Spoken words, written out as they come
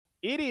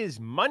It is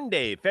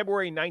Monday,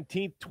 February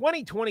 19th,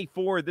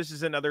 2024. This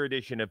is another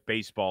edition of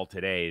Baseball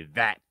Today.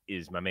 That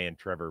is my man,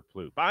 Trevor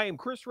Plouffe. I am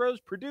Chris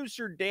Rose,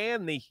 producer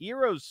Dan. The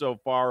hero so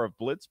far of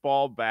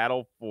Blitzball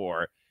Battle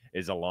 4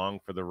 is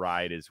along for the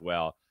ride as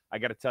well. I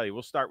got to tell you,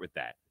 we'll start with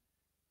that.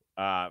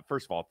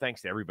 First of all,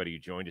 thanks to everybody who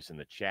joined us in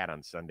the chat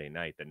on Sunday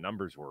night. The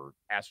numbers were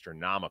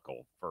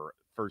astronomical for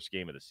first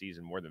game of the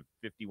season. More than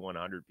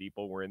 5,100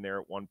 people were in there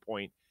at one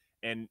point.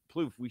 And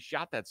Plouffe, we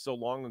shot that so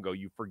long ago,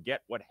 you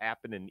forget what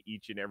happened in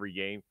each and every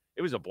game.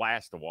 It was a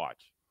blast to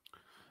watch.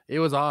 It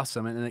was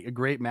awesome and a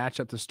great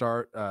matchup to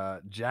start.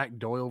 Jack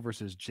Doyle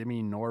versus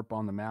Jimmy Norp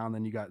on the mound.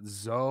 Then you got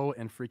Zoe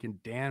and freaking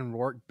Dan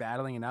Rourke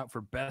battling it out for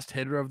best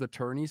hitter of the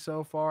tourney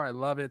so far. I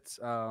love it.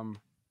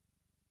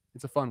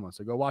 It's a fun one,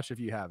 so go watch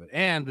if you have it.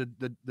 And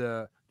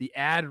the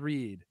ad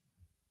read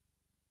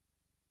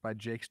by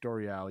Jake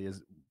Storiale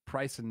is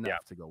price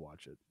enough to go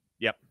watch it.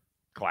 Yep,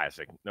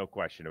 classic, no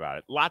question about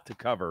it. Lot to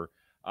cover.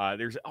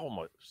 There's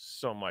almost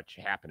so much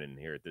happening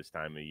here at this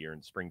time of year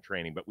in spring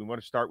training, but we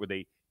want to start with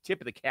a tip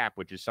of the cap,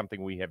 which is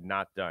something we have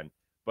not done,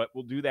 but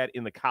we'll do that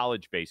in the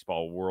college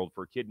baseball world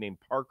for a kid named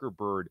Parker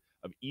Bird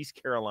of East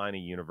Carolina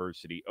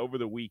University. Over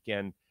the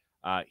weekend,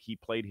 he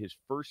played his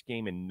first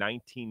game in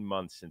 19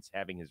 months since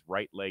having his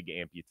right leg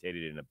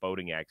amputated in a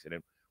boating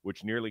accident,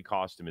 which nearly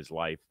cost him his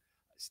life.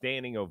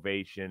 Standing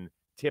ovation,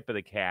 tip of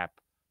the cap.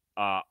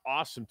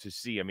 Awesome to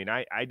see. I mean,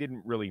 I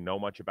didn't really know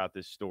much about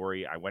this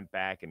story. I went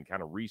back and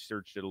kind of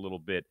researched it a little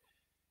bit.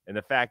 And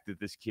the fact that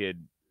this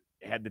kid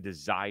had the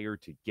desire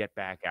to get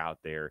back out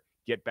there,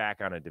 get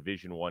back on a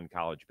Division I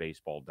college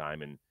baseball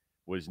diamond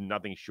was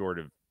nothing short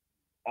of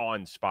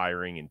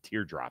awe-inspiring and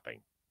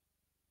tear-dropping.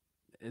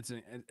 It's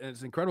an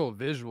incredible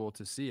visual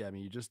to see. I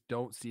mean, you just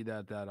don't see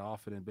that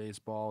often in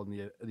baseball,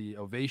 and the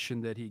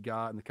ovation that he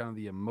got and the kind of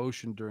the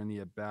emotion during the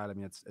at bat. I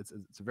mean, it's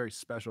a very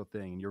special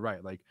thing. And you're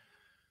right, like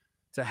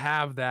to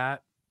have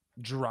that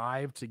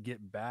drive to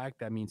get back,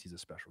 that means he's a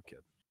special kid.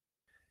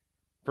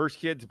 First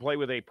kid to play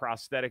with a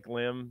prosthetic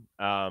limb.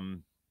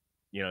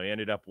 He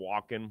ended up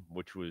walking,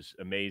 which was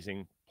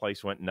amazing.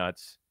 Place went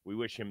nuts. We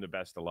wish him the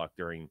best of luck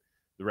during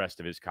the rest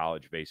of his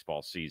college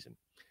baseball season.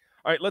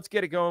 All right, let's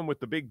get it going with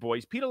the big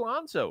boys. Pete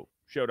Alonso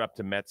showed up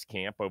to Mets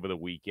camp over the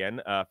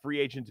weekend. Free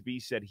agent to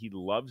be said he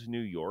loves New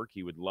York.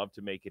 He would love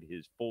to make it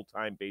his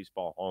full-time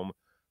baseball home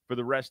for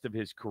the rest of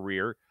his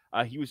career.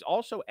 He was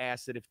also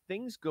asked that if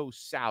things go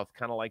south,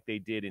 kind of like they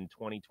did in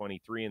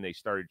 2023, and they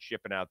started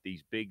shipping out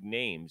these big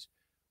names,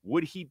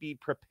 would he be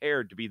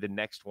prepared to be the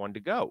next one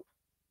to go?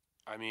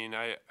 I mean,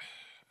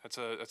 that's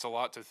a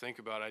lot to think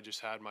about. I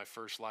just had my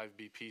first live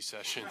BP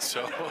session,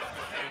 so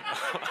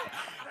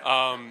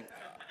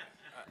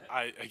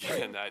I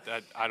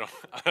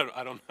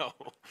don't know.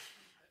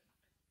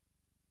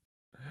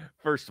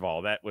 First of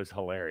all, that was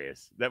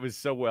hilarious. That was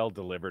so well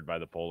delivered by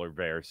the polar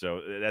bear.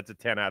 So that's a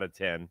 10 out of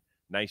 10.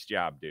 Nice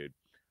job, dude.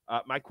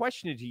 My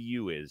question to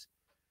you is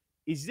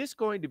this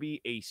going to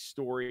be a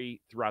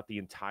story throughout the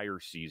entire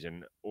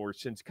season? Or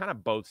since kind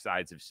of both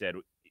sides have said,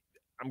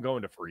 I'm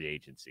going to free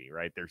agency,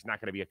 right? There's not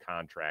going to be a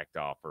contract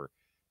offer,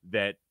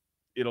 that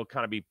it'll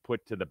kind of be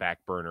put to the back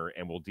burner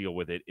and we'll deal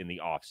with it in the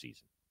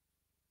offseason.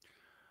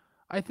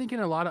 I think in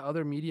a lot of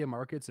other media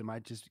markets, it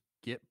might just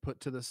get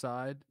put to the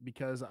side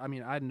because, I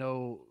mean, I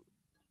know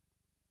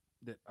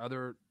that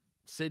other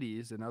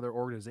cities and other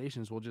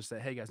organizations will just say,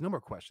 hey, guys, no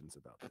more questions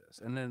about this.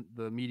 And then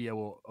the media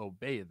will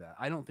obey that.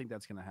 I don't think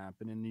that's going to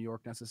happen in New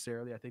York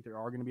necessarily. I think there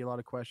are going to be a lot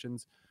of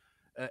questions.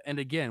 And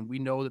again, we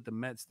know that the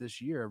Mets this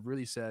year have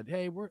really said,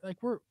 hey, we're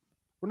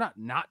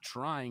not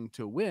trying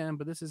to win,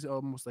 but this is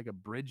almost like a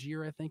bridge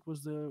year, I think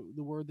was the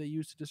word they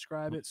used to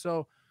describe it.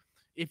 So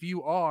if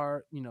you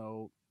are,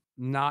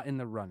 not in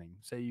the running,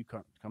 say you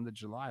come to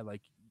July,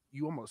 like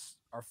you almost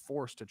are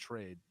forced to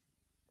trade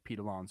Pete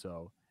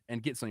Alonso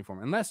and get something for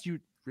him, unless you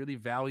really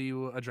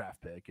value a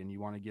draft pick and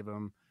you want to give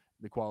him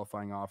the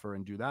qualifying offer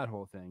and do that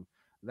whole thing.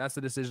 That's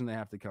the decision they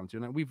have to come to.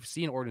 And we've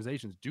seen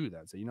organizations do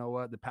that. So, you know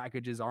what? The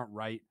packages aren't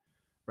right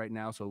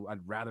now, so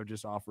I'd rather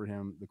just offer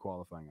him the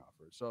qualifying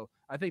offer. So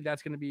I think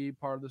that's going to be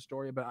part of the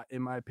story. But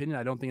in my opinion,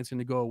 I don't think it's going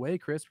to go away,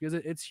 Chris, because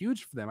it's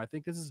huge for them. I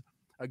think this is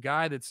a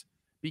guy that's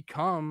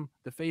become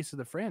the face of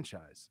the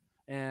franchise.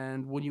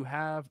 And when you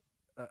have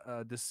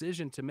a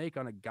decision to make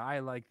on a guy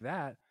like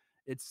that,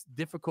 it's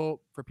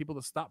difficult for people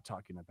to stop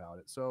talking about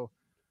it. So,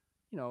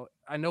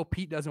 I know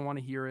Pete doesn't want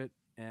to hear it.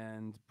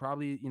 And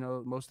probably,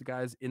 most of the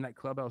guys in that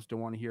clubhouse don't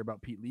want to hear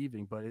about Pete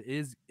leaving, but it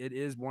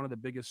is one of the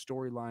biggest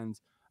storylines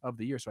of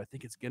the year. So I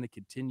think it's going to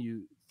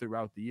continue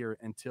throughout the year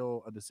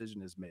until a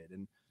decision is made.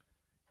 And,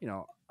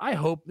 I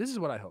hope, this is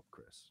what I hope,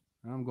 Chris.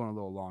 I'm going a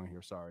little long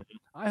here. Sorry.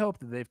 I hope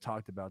that they've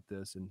talked about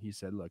this. And he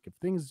said, look, if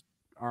things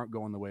aren't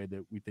going the way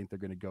that we think they're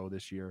going to go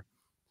this year,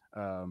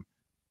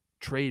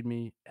 trade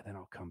me and then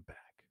I'll come back.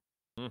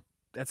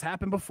 That's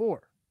happened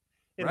before.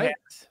 Right?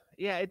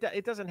 Yeah,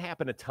 it doesn't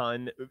happen a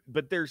ton,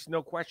 but there's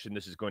no question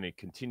this is going to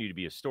continue to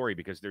be a story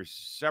because there's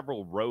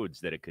several roads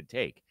that it could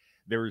take.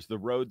 There's the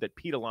road that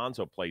Pete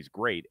Alonso plays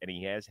great, and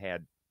he has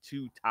had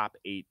 2 top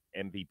 8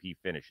 MVP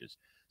finishes.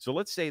 So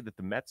let's say that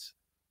the Mets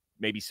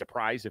maybe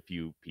surprise a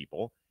few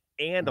people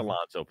and Mhm.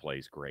 Alonso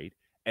plays great.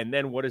 And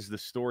then what does the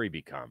story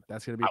become?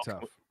 That's going to be How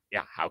can tough.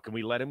 yeah, how can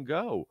we let him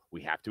go?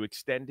 We have to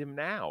extend him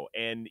now.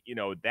 And,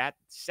 that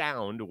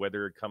sound,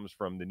 whether it comes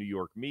from the New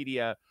York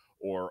media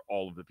or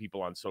all of the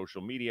people on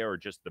social media or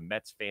just the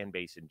Mets fan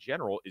base in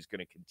general, is going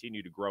to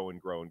continue to grow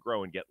and grow and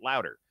grow and get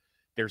louder.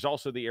 There's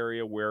also the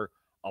area where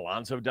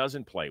Alonso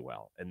doesn't play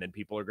well. And then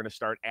people are going to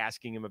start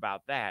asking him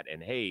about that.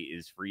 And hey,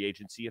 is free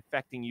agency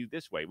affecting you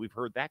this way? We've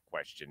heard that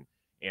question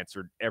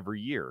answered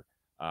every year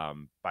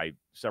by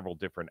several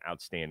different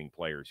outstanding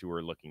players who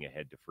are looking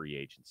ahead to free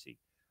agency.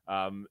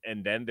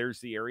 And then there's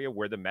the area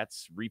where the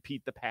Mets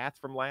repeat the path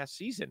from last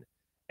season.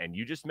 And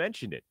you just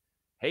mentioned it.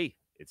 Hey,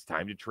 it's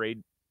time to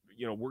trade.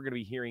 We're going to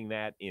be hearing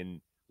that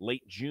in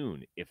late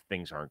June if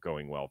things aren't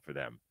going well for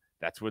them.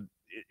 That's what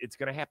it's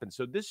going to happen.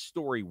 So this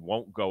story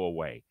won't go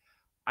away.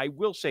 I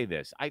will say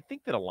this. I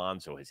think that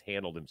Alonso has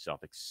handled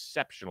himself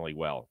exceptionally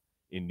well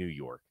in New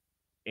York.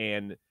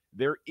 And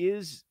there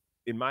is,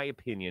 in my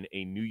opinion,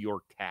 a New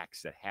York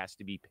tax that has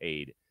to be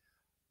paid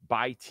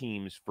by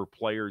teams for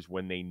players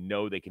when they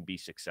know they can be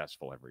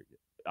successful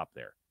up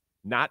there.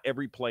 Not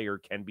every player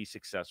can be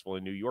successful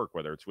in New York,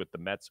 whether it's with the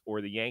Mets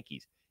or the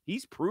Yankees.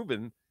 He's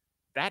proven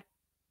that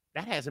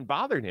that hasn't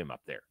bothered him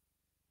up there.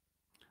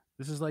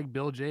 This is like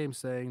Bill James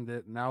saying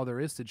that now there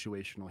is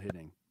situational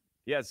hitting.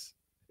 Yes,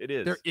 it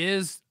is.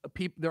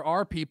 There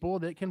are people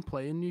that can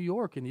play in New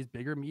York in these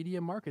bigger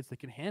media markets that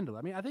can handle it.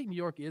 I mean, I think New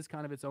York is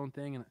kind of its own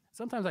thing, and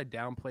sometimes I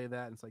downplay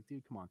that. And it's like,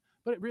 dude, come on,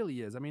 but it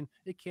really is. I mean,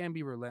 it can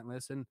be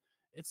relentless, and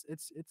it's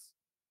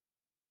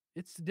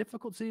a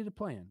difficult city to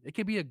play in. It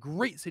could be a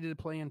great city to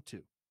play in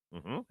too.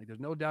 Mm-hmm. Like, there's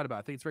no doubt about it.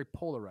 I think it's very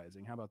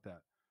polarizing. How about that?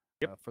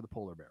 Yep. For the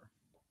polar bear.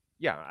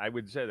 Yeah, I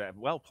would say that.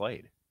 Well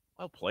played.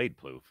 Well played,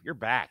 Plouffe. You're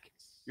back.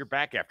 You're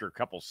back after a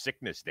couple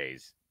sickness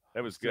days.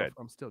 That was good.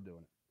 I'm still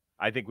doing it.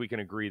 I think we can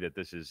agree that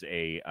this is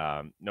a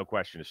no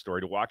question a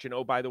story to watch. And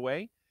oh, by the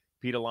way,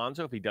 Pete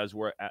Alonso, if he does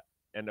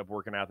end up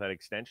working out that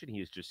extension,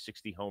 he is just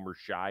 60 homers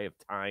shy of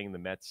tying the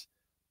Mets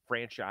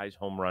franchise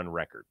home run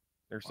record.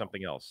 There's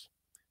something else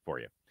for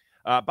you.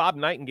 Bob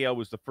Nightingale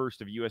was the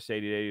first of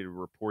USA Today to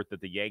report that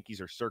the Yankees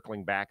are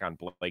circling back on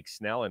Blake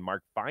Snell, and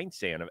Mark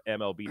Feinsand of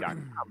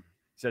MLB.com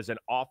says an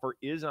offer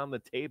is on the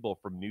table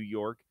from New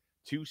York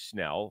to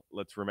Snell.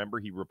 Let's remember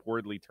he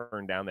reportedly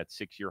turned down that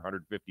 6-year,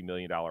 $150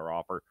 million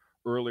offer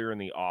earlier in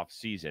the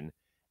offseason.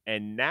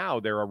 And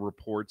now there are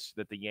reports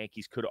that the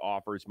Yankees could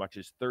offer as much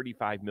as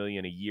 $35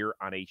 million a year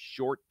on a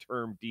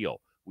short-term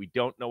deal. We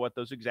don't know what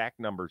those exact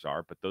numbers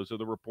are, but those are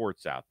the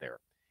reports out there.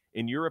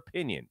 In your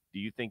opinion, do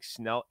you think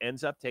Snell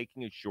ends up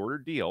taking a shorter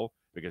deal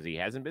because he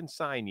hasn't been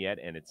signed yet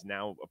and it's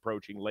now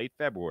approaching late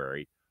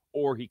February,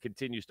 or he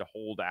continues to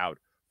hold out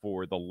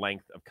for the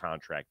length of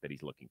contract that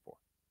he's looking for?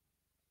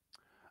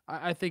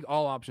 I think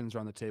all options are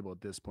on the table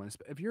at this point.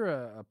 If you're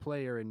a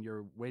player and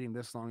you're waiting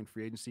this long in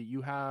free agency,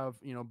 you have,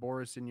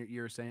 Boris in your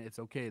ear saying it's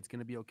okay, it's going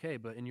to be okay.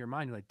 But in your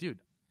mind, you're like, dude,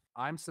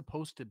 I'm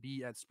supposed to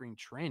be at spring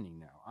training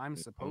now. I'm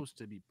supposed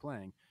to be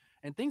playing.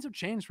 And things have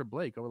changed for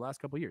Blake over the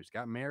last couple of years.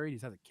 Got married.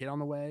 He's had a kid on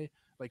the way.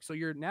 Like, so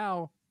your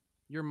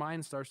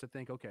mind starts to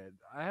think, okay,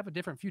 I have a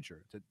different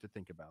future to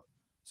think about.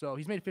 So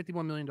he's made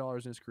 $51 million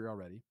in his career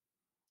already.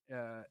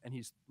 And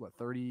he's, what,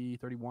 30,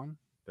 31?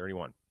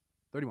 31.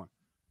 31.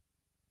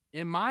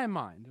 In my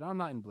mind, and I'm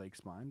not in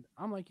Blake's mind,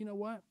 I'm like, you know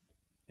what?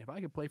 If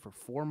I could play for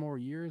 4 more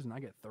years and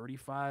I get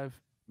 35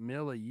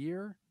 mil a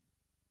year,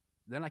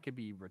 then I could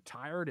be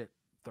retired at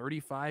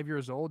 35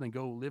 years old and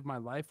go live my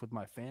life with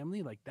my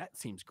family. Like, that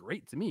seems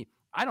great to me.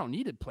 I don't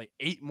need to play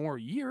 8 more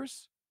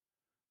years.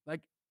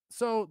 Like,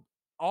 so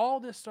all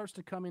this starts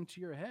to come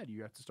into your head.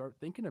 You have to start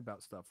thinking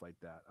about stuff like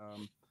that.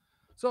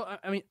 So,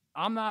 I mean,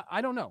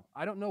 I don't know.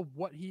 I don't know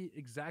what he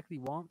exactly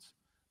wants,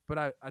 but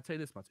I tell you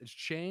this much, it's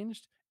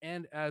changed.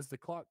 And as the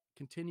clock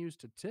continues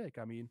to tick,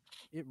 I mean,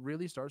 it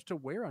really starts to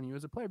wear on you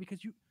as a player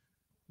because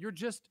you're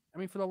just, I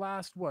mean, for the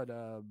last,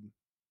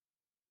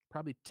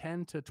 probably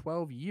 10 to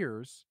 12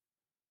 years,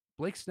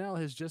 Blake Snell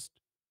has just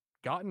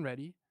gotten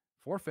ready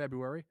for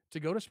February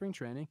to go to spring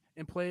training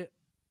and play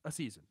a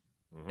season.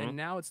 Mm-hmm. And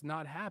now it's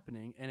not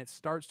happening, and it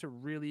starts to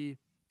really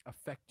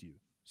affect you.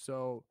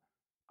 So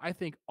I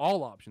think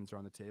all options are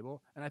on the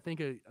table, and I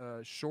think a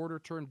shorter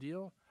term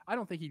deal, I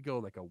don't think he'd go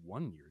like a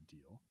 1-year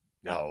deal.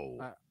 No.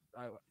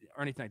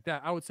 Or anything like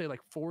that. I would say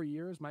like 4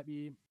 years might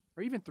be,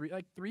 or even 3.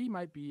 Like 3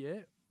 might be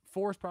it.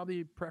 4 is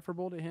probably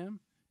preferable to him,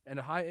 and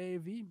a high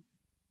AAV.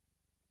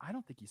 I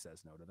don't think he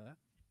says no to that.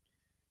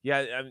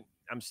 Yeah,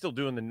 I'm still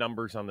doing the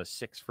numbers on the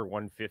 6 for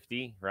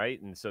 150, right?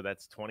 And so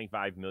that's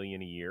 $25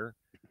 million a year.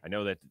 I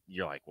know that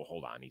you're like, well,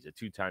 hold on, he's a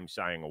 2-time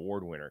Cy Young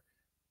Award winner,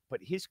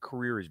 but his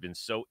career has been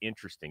so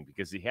interesting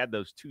because he had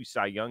those 2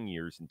 Cy Young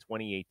years in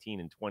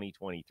 2018 and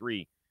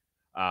 2023,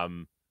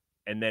 and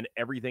then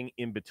everything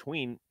in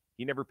between.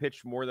 He never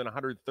pitched more than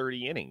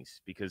 130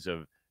 innings because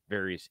of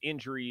various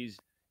injuries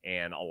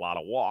and a lot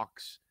of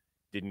walks,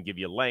 didn't give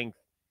you length,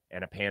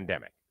 and a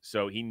pandemic.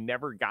 So he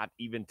never got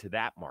even to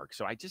that mark.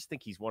 So I just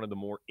think he's one of the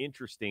more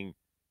interesting,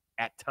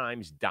 at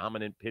times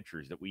dominant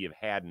pitchers that we have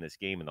had in this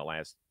game in the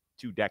last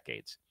 2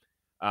 decades.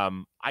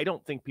 I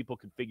don't think people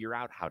can figure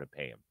out how to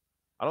pay him.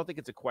 I don't think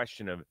it's a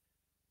question of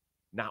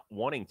not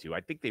wanting to.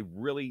 I think they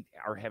really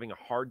are having a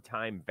hard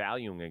time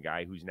valuing a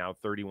guy who's now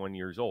 31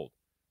 years old.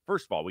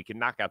 First of all, we can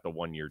knock out the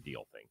 1-year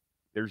deal thing.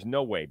 There's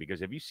no way, because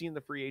have you seen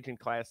the free agent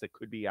class that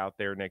could be out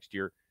there next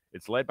year?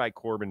 It's led by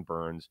Corbin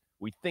Burns.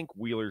 We think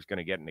Wheeler's going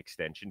to get an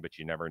extension, but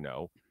you never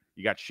know.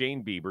 You got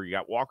Shane Bieber, you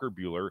got Walker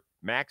Bueller,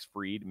 Max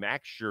Fried,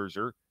 Max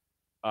Scherzer.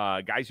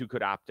 Guys who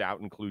could opt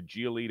out include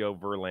Giolito,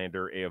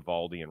 Verlander,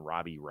 Eovaldi, and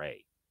Robbie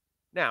Ray.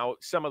 Now,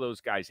 some of those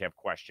guys have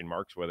question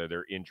marks, whether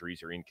they're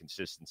injuries or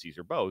inconsistencies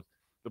or both.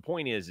 The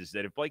point is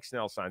that if Blake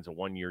Snell signs a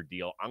 1-year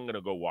deal, I'm going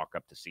to go walk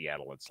up to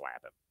Seattle and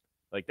slap him.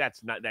 Like, that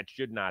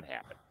should not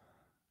happen.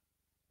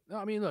 No,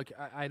 I mean, look,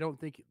 I don't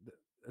think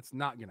it's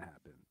not going to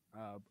happen.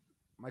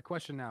 My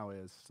question now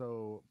is,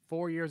 so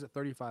 4 years at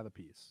 35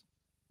 apiece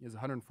is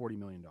 $140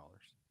 million.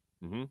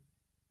 Mm-hmm.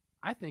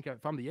 I think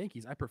if I'm the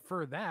Yankees, I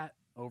prefer that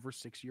over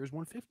 6 years,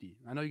 150.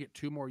 I know you get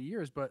 2 more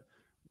years, but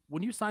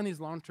when you sign these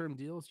long-term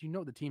deals, you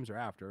know the teams are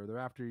after. They're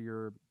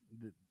after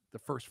the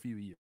first few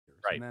years.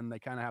 Right. And then they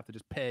kind of have to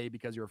just pay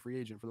because you're a free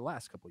agent for the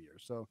last couple of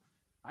years. So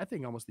I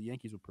think almost the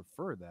Yankees would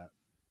prefer that.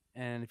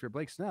 And if you're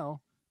Blake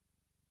Snell,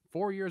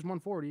 4 years,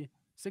 140,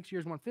 6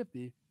 years,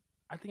 150,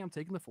 I think I'm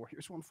taking the 4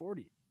 years,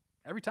 140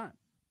 every time.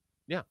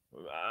 Yeah,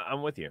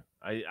 I'm with you.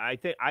 I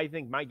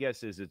think my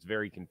guess is it's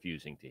very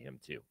confusing to him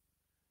too.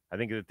 I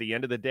think at the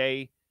end of the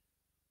day,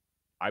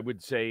 I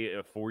would say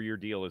a 4-year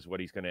deal is what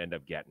he's going to end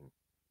up getting.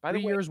 By 3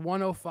 the way, years,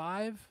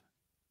 105,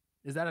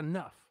 is that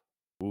enough?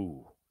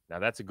 ooh, now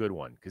that's a good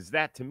one, because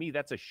that, to me,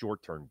 that's a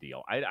short-term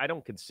deal. I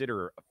don't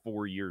consider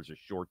 4 years a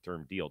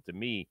short-term deal. To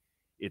me,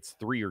 it's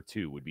 3 or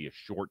 2 would be a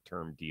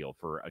short-term deal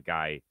for a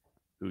guy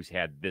who's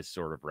had this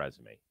sort of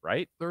resume,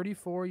 right?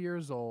 34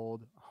 years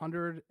old,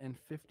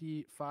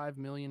 $155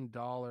 million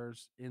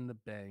in the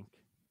bank.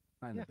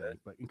 Not in the bank,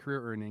 but in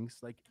career earnings.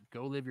 Like,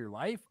 go live your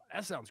life?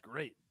 That sounds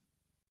great.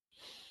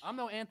 I'm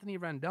no Anthony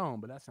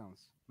Rendon, but that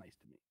sounds nice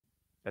to me.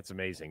 That's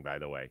amazing, by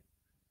the way.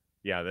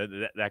 Yeah,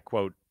 that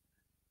quote.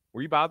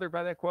 Were you bothered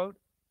by that quote?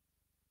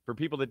 For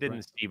people that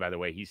didn't see, by the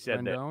way, he said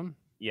Rendon? that.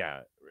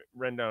 Yeah,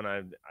 Rendon.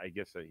 I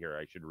guess here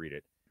I should read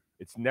it.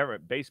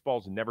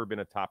 Baseball's never been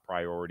a top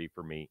priority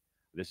for me.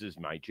 This is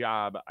my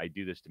job. I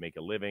do this to make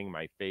a living.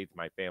 My faith,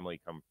 my family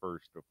come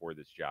first before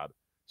this job.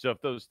 So if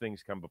those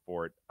things come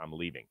before it, I'm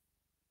leaving.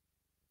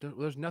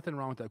 There's nothing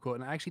wrong with that quote,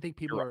 and I actually think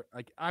people are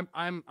like,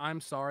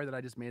 I'm sorry that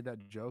I just made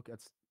that joke.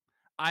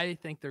 I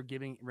think they're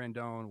giving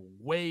Rendon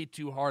way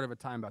too hard of a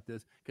time about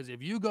this, because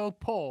if you go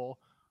poll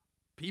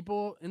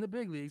people in the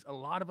big leagues, a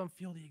lot of them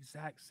feel the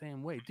exact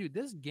same way. Dude,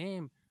 this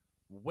game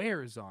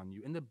wears on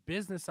you, and the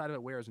business side of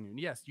it wears on you. And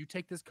yes, you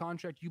take this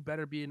contract, you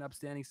better be an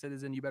upstanding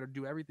citizen. You better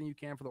do everything you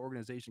can for the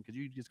organization, because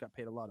you just got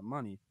paid a lot of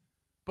money.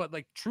 But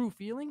like, true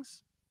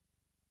feelings,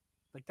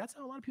 like, that's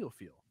how a lot of people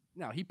feel.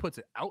 Now, he puts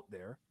it out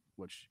there,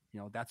 which,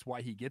 that's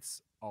why he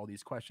gets all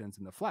these questions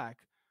and the flack.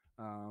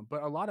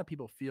 But a lot of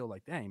people feel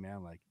like, dang,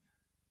 man, like,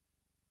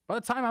 by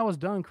the time I was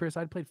done, Chris,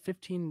 I'd played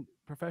 15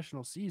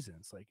 professional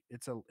seasons. Like,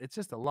 it's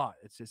just a lot.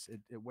 It's just,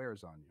 it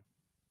wears on you.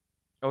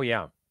 Oh,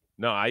 yeah.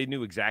 No, I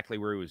knew exactly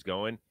where he was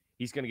going.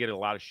 He's going to get a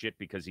lot of shit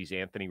because he's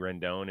Anthony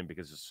Rendon and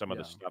because of some of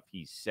the stuff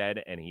he's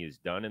said and he has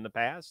done in the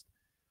past,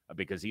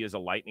 because he is a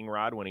lightning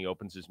rod when he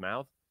opens his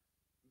mouth.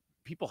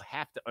 People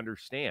have to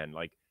understand,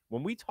 like,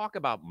 when we talk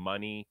about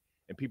money,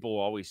 and people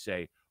will always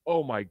say,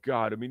 oh, my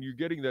God, I mean, you're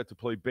getting that to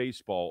play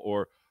baseball,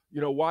 or,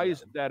 why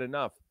isn't that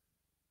enough?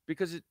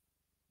 Because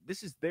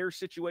this is their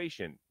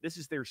situation. This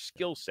is their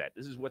skill set.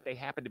 This is what they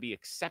happen to be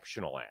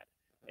exceptional at.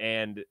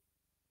 And,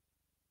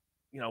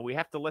 we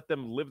have to let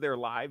them live their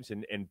lives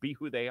and be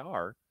who they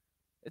are.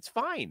 It's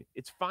fine.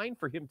 It's fine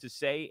for him to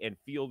say and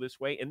feel this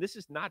way. And this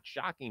is not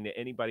shocking to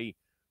anybody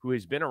who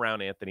has been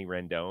around Anthony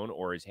Rendon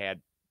or has had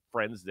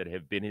friends that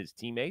have been his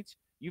teammates.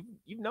 You've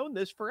known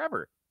this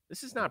forever.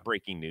 This is not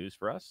breaking news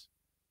for us.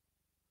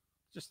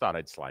 Just thought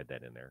I'd slide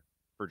that in there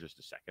for just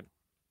a second.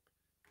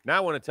 Now I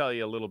want to tell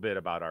you a little bit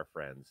about our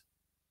friends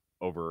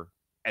over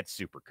at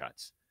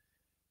Supercuts.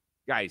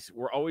 Guys,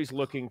 we're always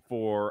looking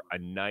for a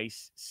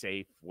nice,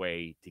 safe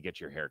way to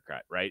get your hair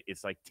cut, right?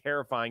 It's like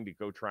terrifying to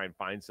go try and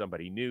find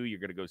somebody new.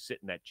 You're going to go sit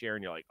in that chair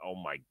and you're like, oh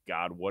my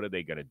God, what are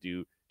they going to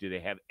do? Do they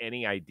have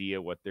any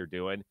idea what they're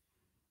doing?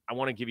 I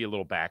want to give you a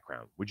little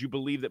background. Would you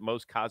believe that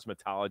most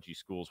cosmetology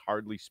schools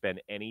hardly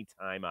spend any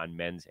time on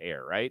men's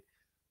hair, right?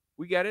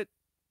 We get it.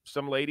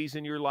 Some ladies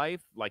in your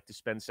life like to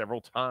spend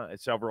several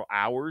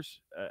hours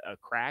a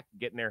crack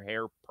getting their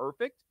hair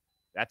perfect.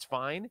 That's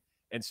fine.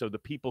 And so the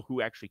people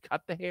who actually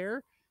cut the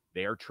hair,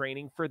 they are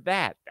training for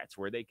that. That's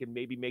where they can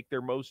maybe make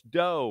their most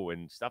dough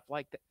and stuff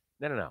like that.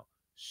 No.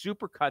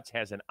 Supercuts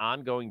has an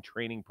ongoing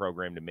training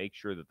program to make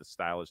sure that the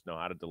stylists know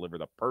how to deliver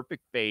the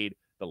perfect fade,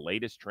 the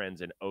latest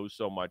trends, and oh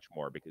so much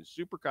more, because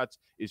Supercuts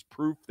is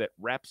proof that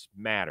reps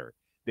matter.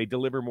 They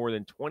deliver more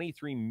than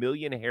 23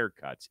 million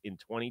haircuts in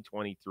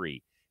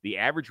 2023. The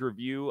average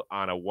review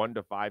on a 1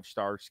 to 5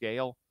 star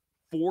scale,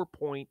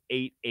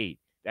 4.88.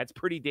 That's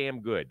pretty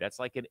damn good. That's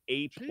like an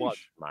A+ in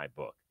my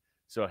book.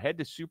 So head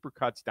to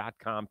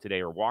supercuts.com today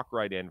or walk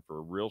right in for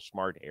a real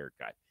smart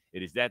haircut.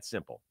 It is that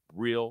simple.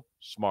 Real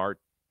smart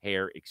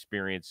hair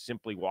experience.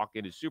 Simply walk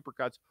into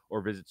Supercuts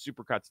or visit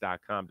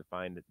supercuts.com to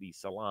find the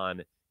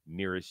salon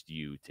nearest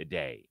you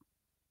today.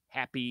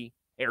 Happy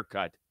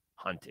haircut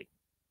hunting.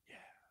 Yeah.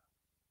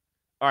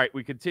 All right,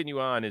 we continue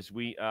on as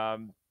we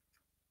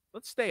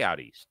let's stay out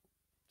east.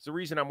 It's the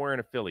reason I'm wearing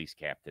a Phillies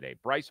cap today.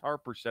 Bryce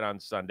Harper said on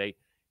Sunday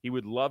he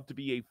would love to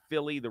be a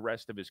Philly the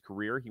rest of his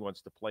career. He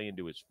wants to play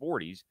into his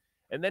 40s.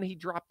 And then he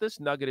dropped this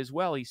nugget as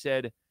well. He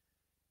said,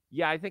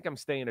 yeah, I think I'm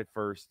staying at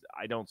first.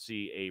 I don't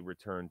see a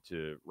return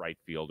to right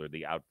field or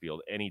the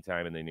outfield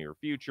anytime in the near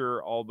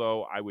future,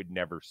 although I would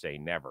never say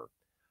never.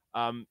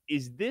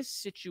 Is this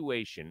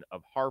situation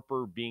of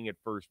Harper being at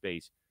first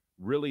base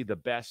really the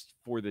best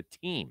for the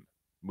team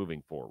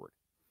moving forward?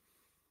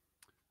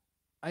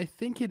 I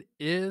think it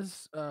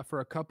is for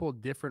a couple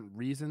different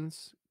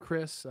reasons,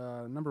 Chris.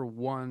 Number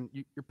one,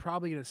 you're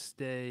probably going to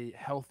stay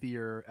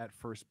healthier at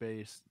first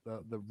base.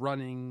 The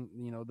running,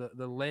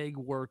 the leg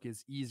work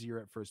is easier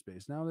at first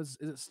base. Now, is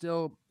it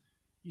still?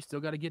 You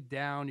still got to get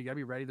down. You got to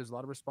be ready. There's a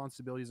lot of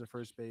responsibilities at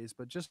first base,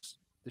 but just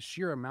the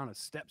sheer amount of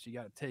steps you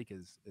got to take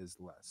is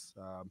less.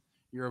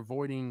 You're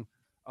avoiding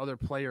other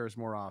players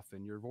more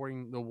often. You're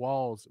avoiding the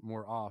walls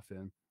more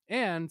often.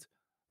 And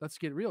let's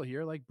get real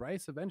here. Like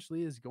Bryce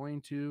eventually is going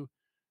to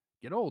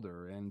get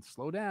older and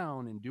slow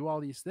down and do all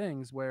these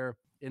things where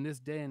in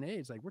this day and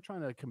age, like we're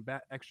trying to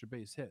combat extra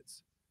base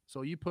hits.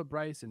 So you put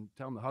Bryce and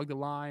tell him to hug the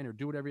line or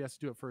do whatever he has to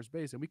do at first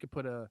base, and we could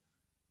put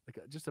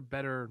just a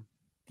better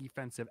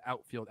defensive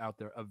outfield out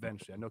there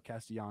eventually. I know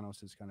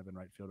Castellanos is kind of in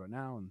right field right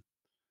now, and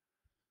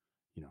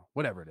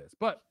whatever it is.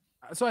 But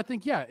so I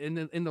think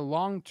in the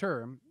long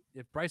term,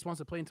 if Bryce wants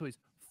to play until he's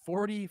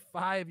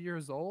 45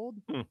 years old,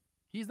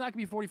 he's not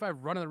gonna be 45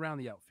 running around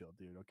the outfield,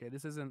 dude. Okay,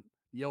 this isn't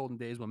the olden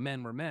days when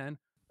men were men.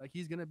 Like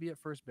he's going to be at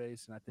first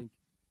base, and I think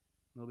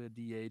a little bit of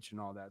DH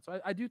and all that. So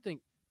I do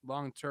think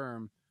long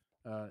term,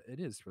 it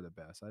is for the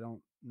best. I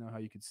don't know how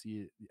you could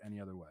see it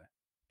any other way.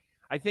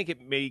 I think it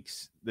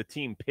makes the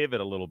team pivot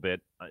a little bit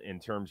in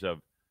terms of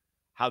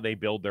how they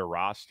build their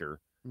roster.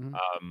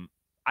 Mm-hmm.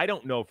 I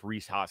don't know if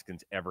Rhys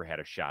Hoskins ever had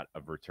a shot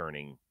of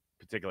returning,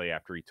 particularly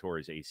after he tore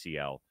his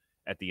ACL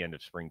at the end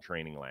of spring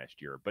training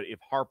last year. But if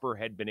Harper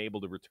had been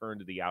able to return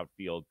to the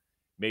outfield,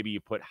 maybe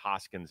you put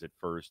Hoskins at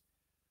first.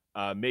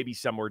 Maybe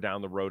somewhere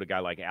down the road, a guy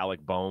like Alec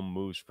Boehm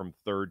moves from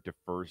third to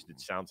first. It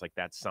sounds like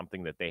that's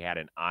something that they had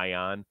an eye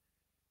on.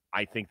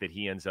 I think that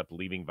he ends up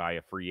leaving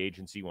via free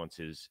agency once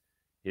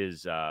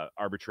his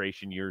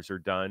arbitration years are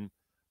done.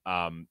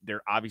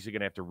 They're obviously going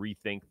to have to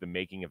rethink the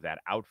making of that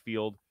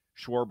outfield.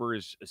 Schwarber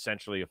is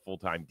essentially a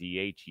full-time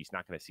DH. He's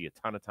not going to see a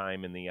ton of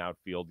time in the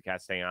outfield.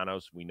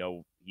 Castellanos, we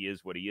know he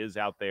is what he is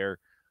out there.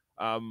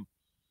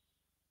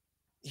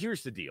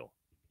 Here's the deal.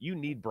 You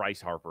need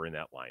Bryce Harper in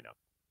that lineup.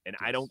 And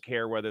yes. I don't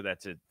care whether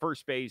that's at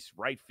first base,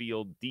 right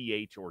field,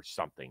 DH, or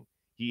something.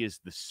 He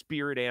is the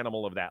spirit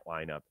animal of that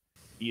lineup.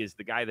 He is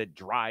the guy that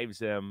drives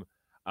them.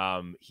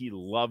 He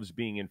loves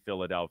being in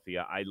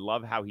Philadelphia. I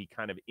love how he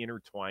kind of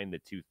intertwined the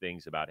two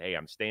things about, hey,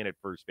 I'm staying at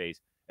first base,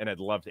 and I'd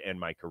love to end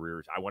my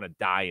career. I want to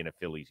die in a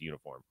Phillies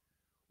uniform,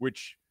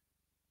 which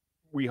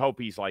we hope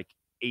he's like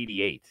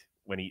 88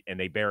 and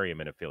they bury him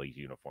in a Phillies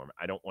uniform.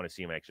 I don't want to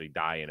see him actually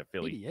die in a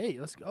Phillies. 88.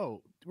 Let's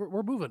go.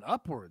 We're moving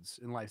upwards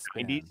in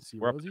lifespan. 90s.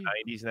 We're up to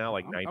 90s now,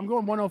 like 90s. I'm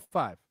going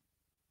 105.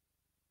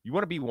 You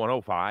want to be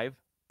 105?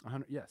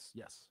 100. Yes.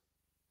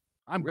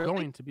 I'm really?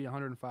 going to be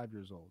 105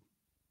 years old,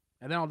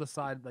 and then I'll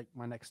decide like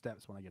my next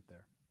steps when I get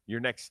there. Your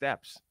next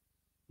steps?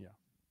 Yeah.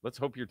 Let's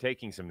hope you're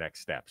taking some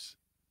next steps.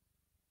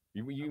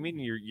 You mean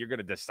you're going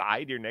to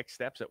decide your next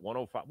steps at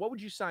 105? What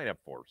would you sign up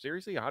for?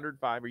 Seriously,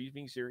 105? Are you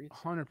being serious?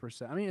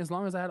 100%. I mean, as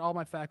long as I had all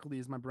my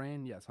faculties, my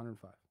brain, yes,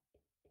 105.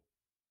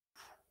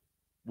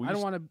 I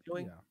don't want to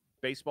doing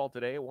baseball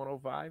today at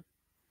 105.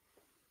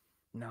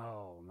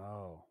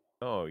 No.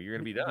 Oh, you're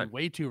going to be done.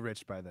 Way too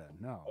rich by then.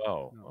 No.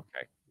 Oh, no.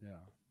 Okay. Yeah.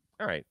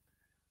 All right.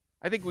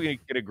 I think we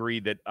can agree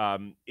that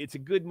it's a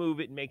good move.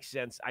 It makes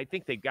sense. I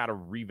think they've got to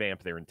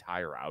revamp their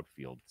entire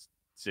outfield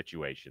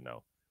situation,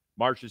 though.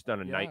 Marsh has done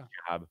a nice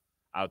job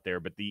out there,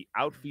 but the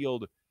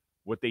outfield,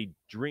 what they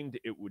dreamed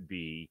it would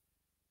be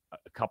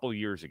a couple of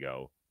years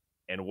ago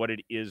and what it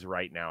is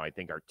right now, I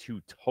think are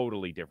two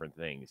totally different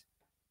things.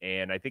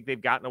 And I think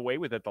they've gotten away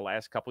with it the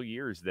last couple of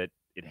years that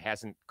it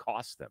hasn't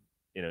cost them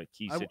in a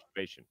key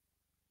situation.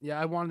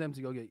 I wanted them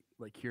to go get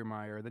like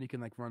Kiermaier. Then you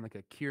can like run like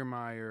a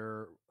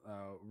Kiermaier,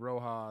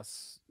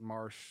 Rojas,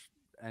 Marsh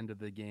end of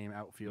the game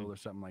outfield or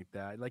something like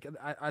that. Like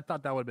I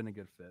thought that would have been a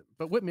good fit.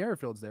 But Whit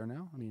Merrifield's there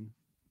now. I mean,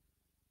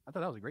 I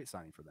thought that was a great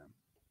signing for them.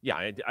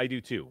 Yeah, I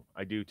do too.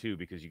 I do too,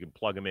 because you can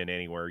plug him in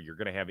anywhere. You're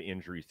going to have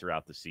injuries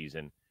throughout the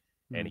season,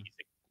 and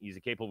he's a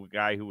capable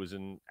guy who was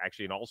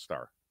actually an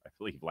all-star, I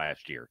believe,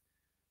 last year.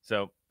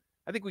 So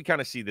I think we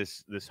kind of see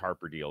this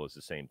Harper deal as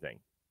the same thing.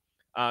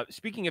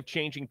 Speaking of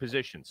changing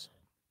positions,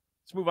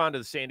 let's move on to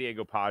the San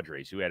Diego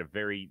Padres, who had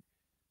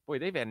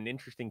they've had an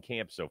interesting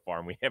camp so far,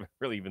 and we haven't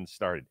really even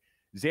started.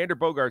 Xander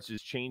Bogaerts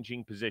is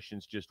changing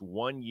positions just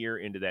 1 year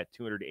into that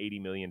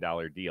 $280 million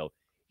deal.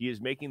 He is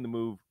making the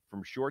move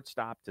from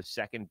shortstop to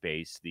second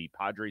base. The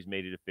Padres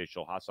made it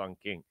official. Ha-Seong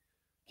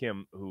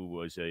Kim, who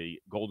was a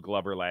Gold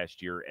Glover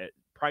last year,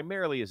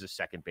 primarily as a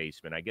second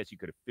baseman. I guess you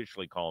could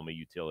officially call him a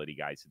utility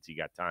guy since he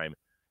got time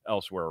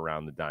elsewhere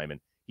around the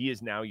diamond. He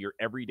is now your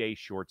everyday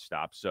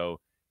shortstop. So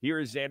here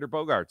is Xander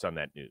Bogaerts on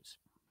that news.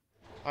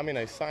 I mean,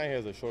 I signed here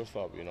as a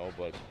shortstop,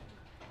 but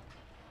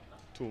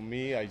to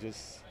me, I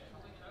just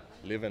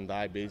live and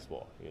die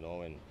baseball,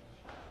 and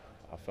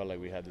I felt like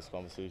we had this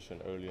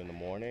conversation early in the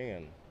morning,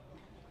 and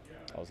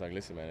I was like,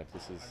 listen, man, if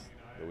this is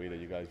the way that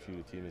you guys feel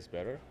the team is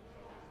better,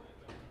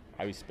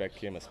 I respect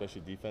him,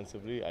 especially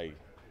defensively. I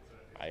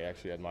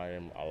actually admire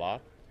him a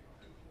lot.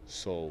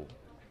 So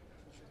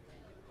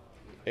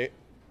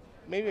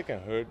maybe it can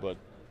hurt, but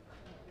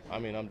I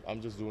mean,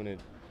 I'm just doing it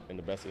in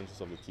the best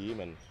interest of the team,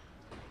 and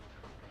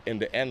in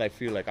the end, I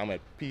feel like I'm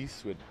at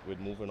peace with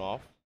moving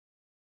off.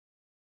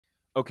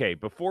 Okay,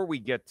 before we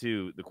get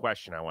to the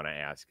question I want to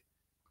ask,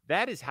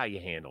 that is how you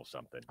handle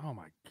something. Oh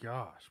my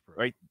gosh, bro.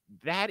 Right?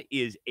 That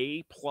is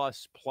A++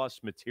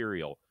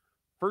 material.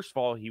 First of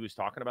all, he was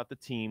talking about the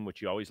team,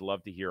 which you always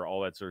love to hear,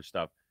 all that sort of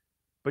stuff.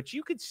 But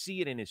you could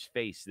see it in his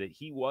face that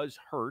he was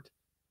hurt.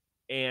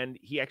 And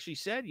he actually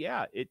said,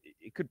 yeah, it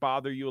could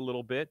bother you a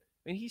little bit.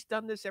 I mean, he's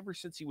done this ever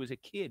since he was a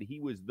kid. He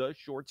was the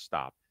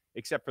shortstop,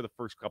 except for the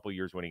first couple of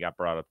years when he got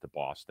brought up to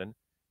Boston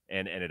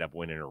and ended up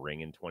winning a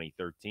ring in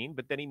 2013.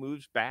 But then he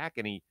moves back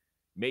and he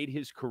made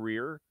his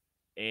career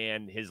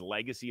and his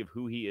legacy of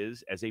who he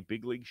is as a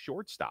big league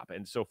shortstop.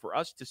 And so for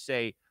us to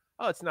say,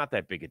 oh, it's not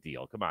that big a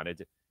deal. Come on,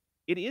 it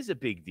is a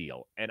big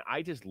deal. And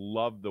I just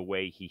love the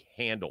way he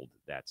handled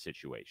that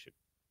situation.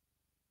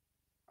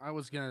 I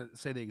was going to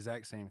say the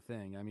exact same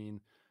thing. I mean,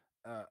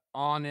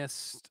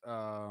 honest,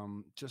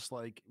 just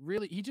like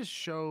really, he just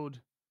showed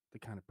the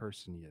kind of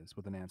person he is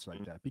with an answer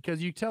like that,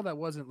 because you tell that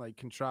wasn't like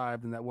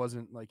contrived and that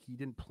wasn't like he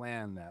didn't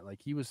plan that.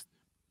 Like he was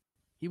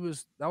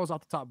that was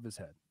off the top of his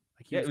head.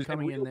 Like he was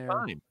coming in there.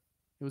 Time.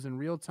 It was in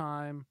real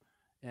time,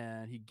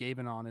 and he gave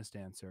an honest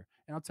answer.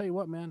 And I'll tell you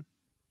what, man,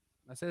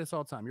 I say this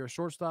all the time. You're a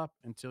shortstop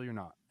until you're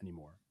not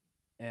anymore.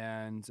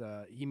 And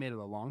he made it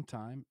a long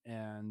time,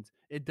 and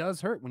it does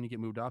hurt when you get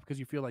moved off because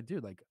you feel like,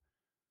 dude, like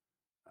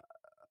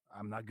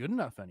I'm not good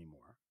enough anymore.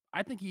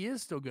 I think he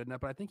is still good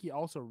enough, but I think he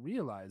also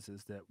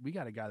realizes that we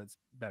got a guy that's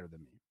better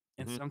than me.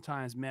 And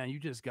sometimes, man, you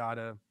just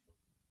gotta,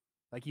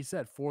 like he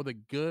said, for the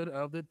good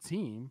of the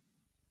team,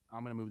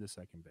 I'm gonna move to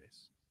second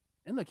base.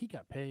 And look, he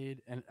got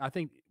paid, and I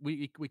think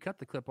we cut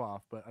the clip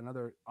off. But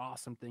another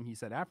awesome thing he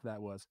said after that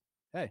was,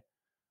 "Hey,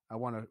 I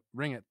want to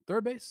ring at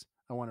third base.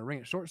 I want to ring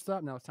at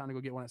shortstop. Now it's time to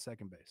go get one at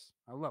second base."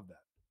 I love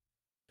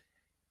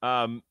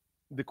that.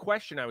 The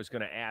question I was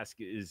going to ask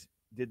is,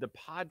 did the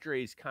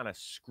Padres kind of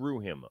screw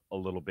him a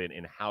little bit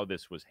in how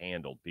this was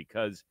handled?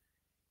 Because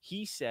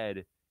he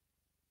said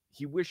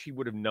he wished he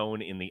would have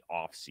known in the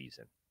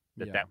offseason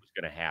that that was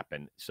going to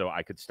happen, so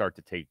I could start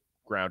to take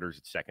grounders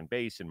at second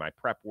base in my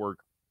prep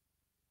work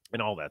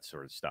and all that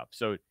sort of stuff.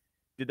 So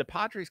did the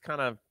Padres kind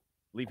of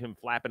leave him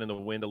flapping in the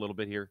wind a little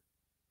bit here?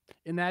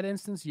 In that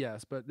instance,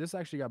 yes. But this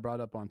actually got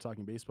brought up on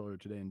Talking Baseball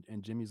today,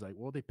 and Jimmy's like,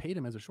 well, they paid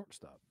him as a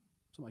shortstop.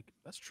 So I'm like,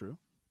 that's true.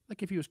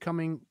 Like if he was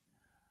coming,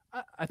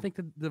 I think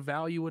that the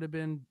value would have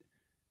been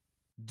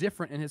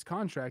different in his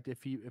contract if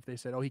they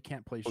said, oh, he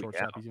can't play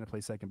shortstop. He's going to play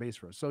second base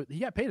for us. So he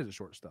got paid as a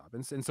shortstop,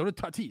 and so did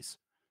Tatis.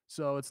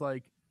 So it's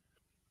like,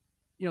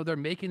 they're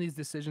making these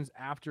decisions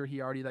after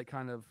he already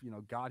kind of,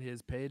 got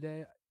his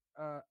payday.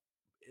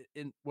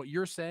 In what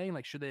you're saying,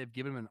 like, should they have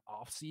given him an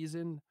off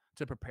season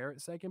to prepare at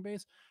second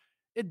base?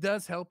 It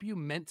does help you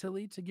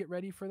mentally to get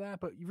ready for that,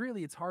 but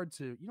really it's hard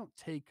to, you don't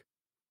take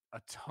a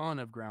ton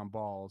of ground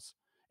balls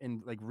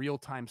and like real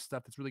time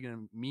stuff that's really going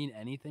to mean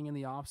anything in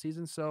the off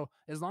season. So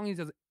as long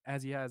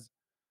as he has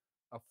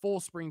a full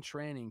spring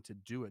training to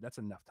do it, that's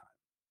enough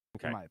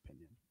time, in my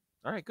opinion.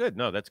 All right, good.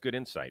 No, that's good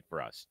insight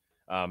for us.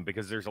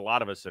 Because there's a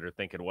lot of us that are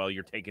thinking, well,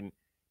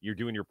 you're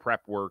doing your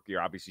prep work.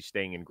 You're obviously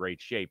staying in great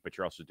shape, but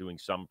you're also doing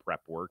some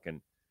prep work.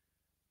 And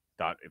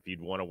thought if you'd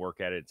want to work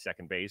at it at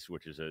second base,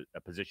 which is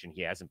a position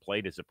he hasn't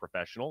played as a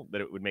professional, that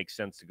it would make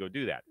sense to go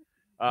do that.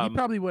 He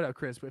probably would have,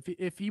 Chris. But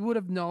if he would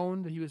have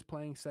known that he was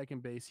playing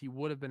second base, he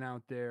would have been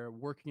out there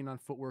working on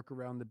footwork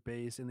around the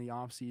base in the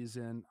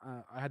offseason.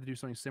 I had to do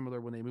something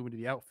similar when they moved into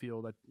the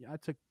outfield. I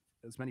took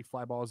as many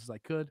fly balls as I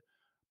could.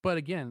 But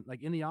again,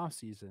 like in the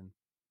offseason,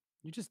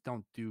 you just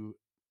don't do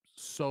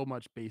so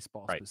much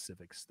baseball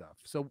specific stuff.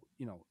 So,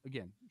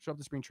 again, show up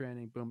to spring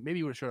training, boom. Maybe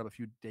he would have showed up a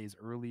few days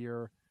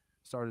earlier,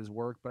 started his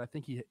work, but I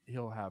think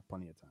he'll have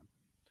plenty of time.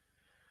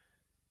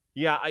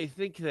 Yeah, I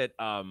think that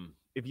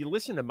if you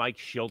listen to Mike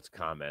Schilt's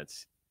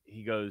comments,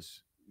 he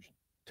goes,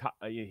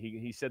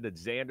 he said that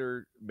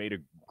Xander made a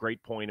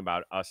great point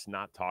about us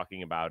not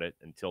talking about it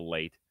until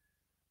late.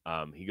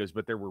 He goes,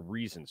 but there were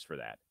reasons for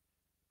that.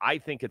 I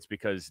think it's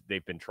because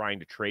they've been trying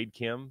to trade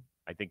Kim.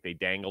 I think they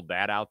dangled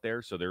that out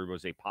there. So there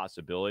was a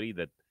possibility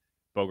that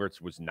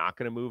Bogaerts was not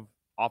going to move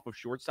off of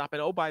shortstop.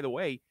 And, oh, by the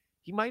way,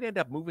 he might end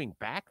up moving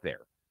back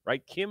there,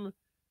 right? Kim,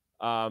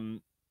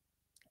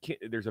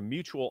 there's a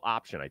mutual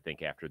option, I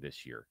think, after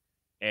this year.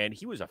 And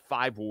he was a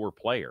 5 WAR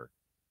player.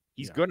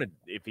 He's going to,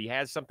 if he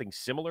has something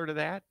similar to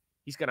that,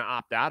 he's going to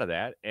opt out of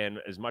that. And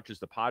as much as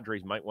the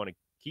Padres might want to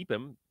keep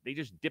him, they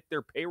just dipped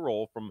their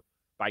payroll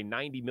by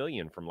 $90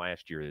 million from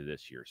last year to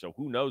this year. So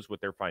who knows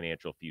what their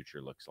financial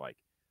future looks like.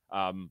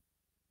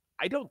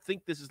 I don't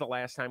think this is the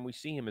last time we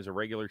see him as a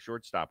regular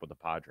shortstop with the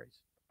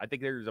Padres. I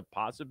think there's a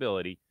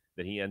possibility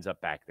that he ends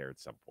up back there at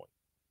some point.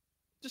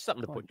 Just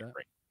something to put in your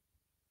brain.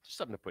 Just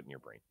something to put in your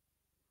brain.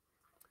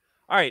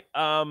 All right.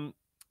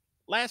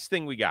 Last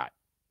thing we got.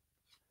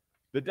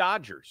 The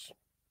Dodgers.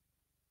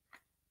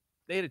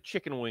 They had a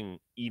chicken wing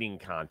eating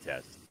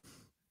contest.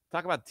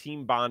 Talk about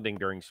team bonding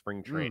during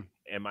spring training.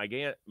 And my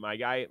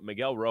guy,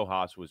 Miguel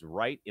Rojas, was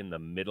right in the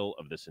middle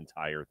of this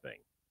entire thing.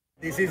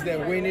 This is the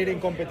wing eating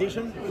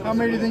competition. How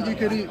many do you think you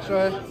could eat,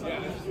 Shohei?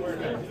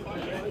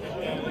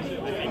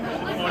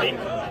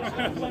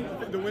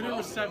 The winner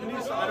was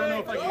 70, so I don't know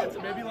if I can get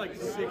to maybe like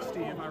 60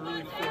 if I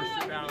really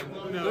forced it down.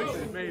 No,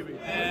 maybe.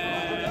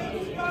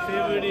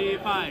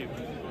 75.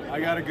 I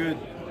got a good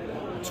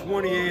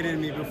 28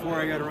 in me before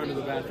I got to run to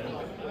the bathroom.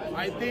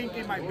 I think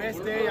in my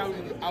best day,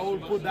 I will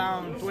put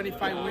down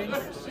 25 wings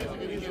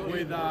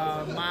with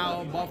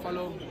mild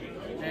buffalo,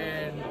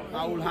 and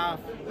I will have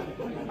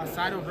a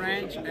side of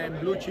ranch and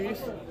blue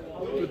cheese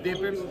to dip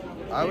him.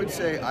 I would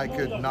say I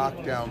could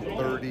knock down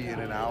 30 in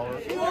an hour.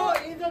 Oh,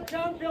 he's a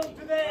champion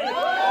today!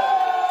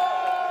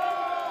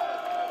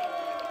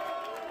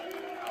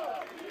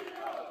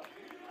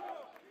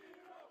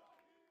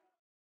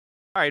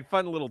 All right,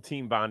 fun little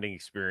team bonding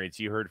experience.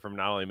 You heard from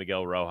not only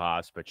Miguel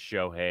Rojas, but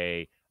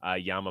Shohei,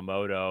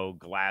 Yamamoto,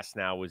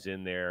 Glasnow was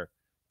in there,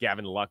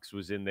 Gavin Lux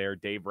was in there,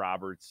 Dave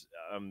Roberts.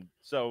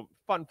 So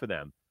fun for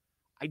them.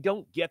 I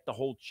don't get the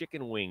whole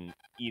chicken wing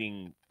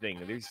eating thing.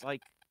 There's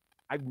like,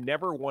 I've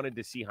never wanted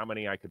to see how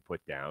many I could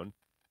put down.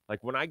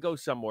 Like when I go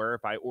somewhere,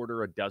 if I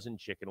order a dozen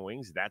chicken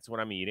wings, that's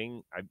what I'm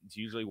eating. It's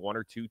usually one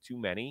or two too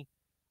many.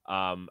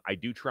 I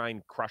do try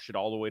and crush it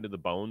all the way to the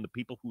bone. The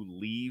people who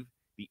leave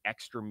the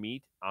extra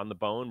meat on the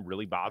bone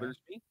really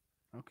bothers me.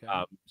 Okay.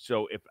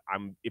 So if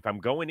I'm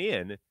going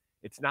in,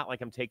 it's not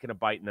like I'm taking a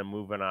bite and then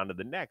moving on to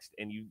the next.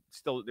 And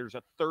there's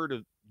a third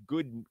of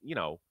good,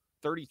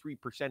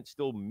 33%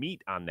 still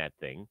meat on that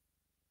thing.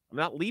 I'm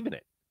not leaving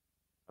it.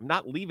 I'm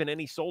not leaving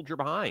any soldier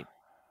behind.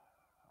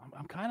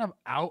 I'm kind of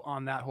out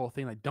on that whole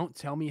thing. Like, don't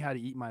tell me how to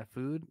eat my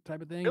food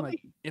type of thing. Really?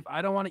 Like, if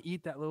I don't want to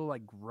eat that little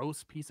like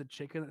gross piece of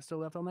chicken that's still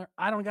left on there,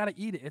 I don't got to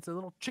eat it. It's a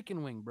little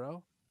chicken wing,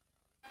 bro.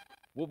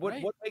 Well, what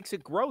Right? what makes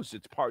it gross?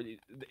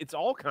 It's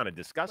all kind of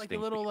disgusting.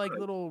 Like a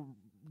little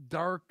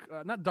dark,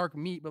 not dark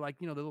meat, but like,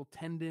 the little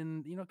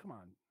tendon, come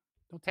on.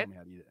 Don't tell me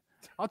how to eat it.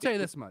 I'll tell you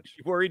this much.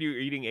 You worried you're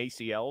eating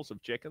ACLs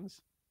of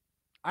chickens?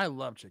 I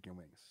love chicken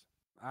wings.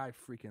 I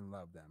freaking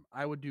love them.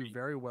 I would do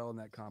very well in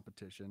that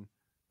competition.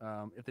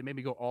 If they made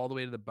me go all the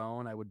way to the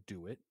bone, I would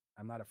do it.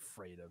 I'm not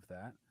afraid of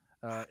that.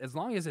 As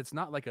long as it's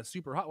not like a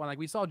super hot one. Like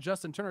we saw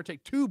Justin Turner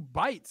take 2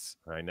 bites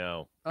I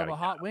know. of a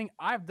hot wing.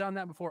 I've done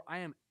that before. I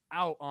am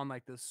out on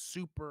like the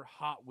super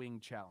hot wing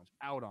challenge.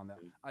 Out on that.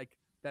 Like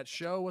that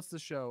show. What's the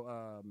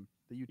show?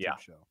 The YouTube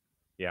show.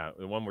 Yeah,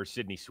 the one where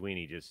Sydney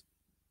Sweeney just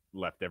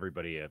left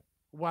everybody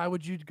Why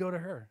would you go to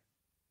her?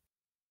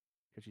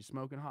 Because she's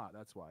smoking hot.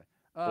 That's why.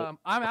 I'm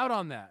out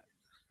on that.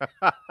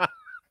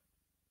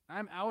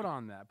 I'm out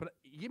on that. But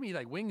give me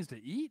like wings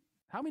to eat.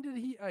 How many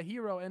did a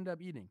hero end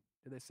up eating?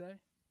 Did they say?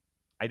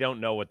 I don't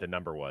know what the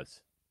number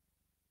was.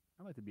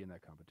 I'd like to be in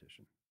that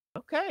competition.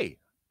 Okay.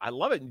 I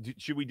love it.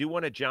 Should we do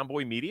one at John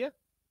Boy Media?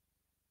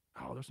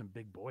 Oh, there's some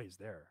big boys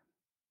there.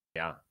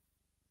 Yeah.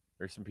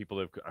 There's some people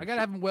that I gotta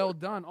have them well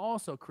done.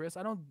 Also, Chris,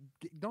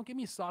 don't give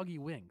me soggy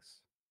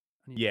wings.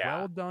 I need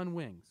well done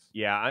wings.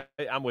 Yeah,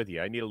 I'm with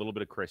you. I need a little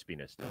bit of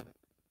crispiness.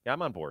 Yeah,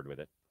 I'm on board with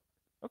it.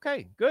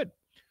 Okay, good.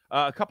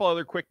 A couple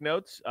other quick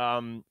notes.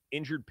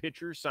 Injured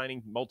pitchers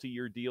signing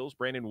multi-year deals.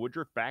 Brandon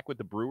Woodruff back with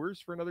the Brewers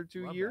for another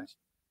 2 years.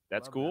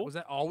 That's cool. That. Was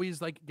that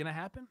always like gonna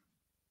happen?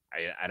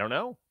 I don't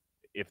know.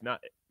 If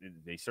not,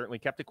 they certainly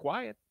kept it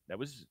quiet. That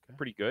was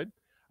pretty good.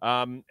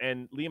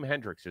 And Liam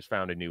Hendricks has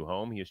found a new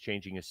home. He is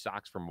changing his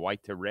socks from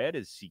white to red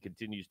as he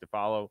continues to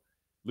follow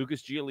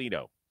Lucas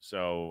Giolito.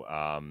 So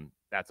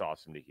that's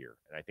awesome to hear.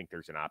 And I think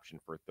there's an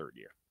option for a third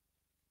year.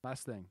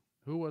 Last thing.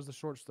 Who was the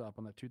shortstop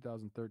on that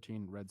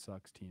 2013 Red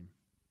Sox team?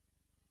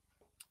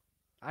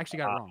 I actually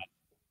got it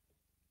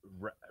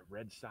wrong.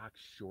 Red Sox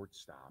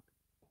shortstop.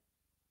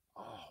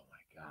 Oh,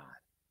 my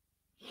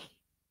God.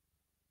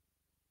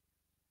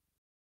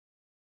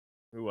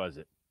 Who was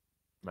it?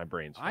 My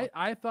brain's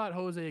I thought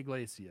Jose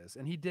Iglesias,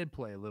 and he did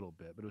play a little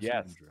bit, but it was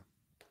Stephen Drew.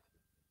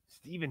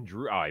 Stephen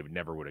Drew. Oh, I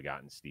never would have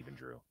gotten Stephen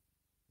Drew.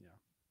 Yeah.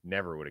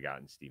 Never would have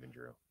gotten Stephen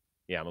Drew.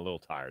 Yeah, I'm a little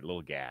tired, a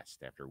little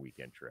gassed after a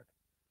weekend trip.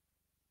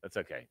 That's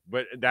okay.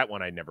 But that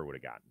one I never would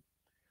have gotten.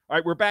 All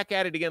right, we're back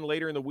at it again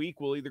later in the week.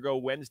 We'll either go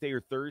Wednesday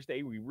or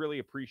Thursday. We really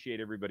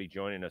appreciate everybody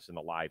joining us in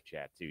the live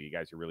chat, too. You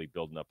guys are really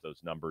building up those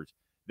numbers.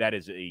 That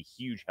is a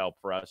huge help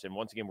for us. And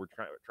once again, we're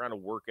trying to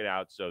work it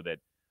out so that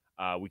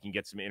we can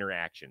get some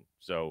interaction.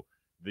 So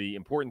the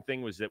important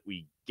thing was that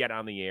we get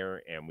on the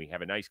air and we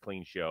have a nice,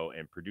 clean show.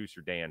 And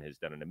producer Dan has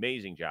done an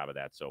amazing job of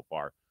that so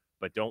far.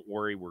 But don't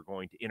worry, we're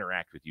going to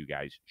interact with you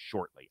guys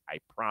shortly. I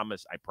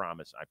promise, I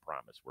promise, I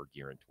promise. We're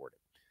gearing toward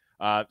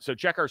it. So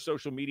check our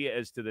social media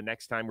as to the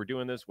next time we're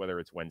doing this, whether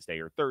it's Wednesday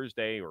or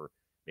Thursday or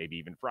maybe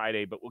even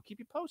Friday, but we'll keep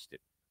you posted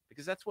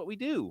because that's what we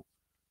do.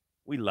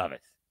 We love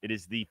it. It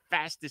is the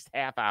fastest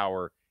half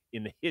hour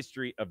in the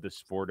history of the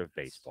sport of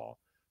baseball.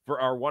 For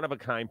our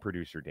one-of-a-kind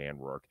producer, Dan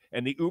Rourke,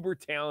 and the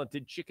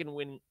uber-talented chicken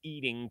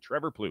wing-eating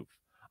Trevor Plouffe,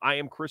 I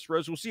am Chris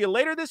Rose. We'll see you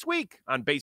later this week on Baseball.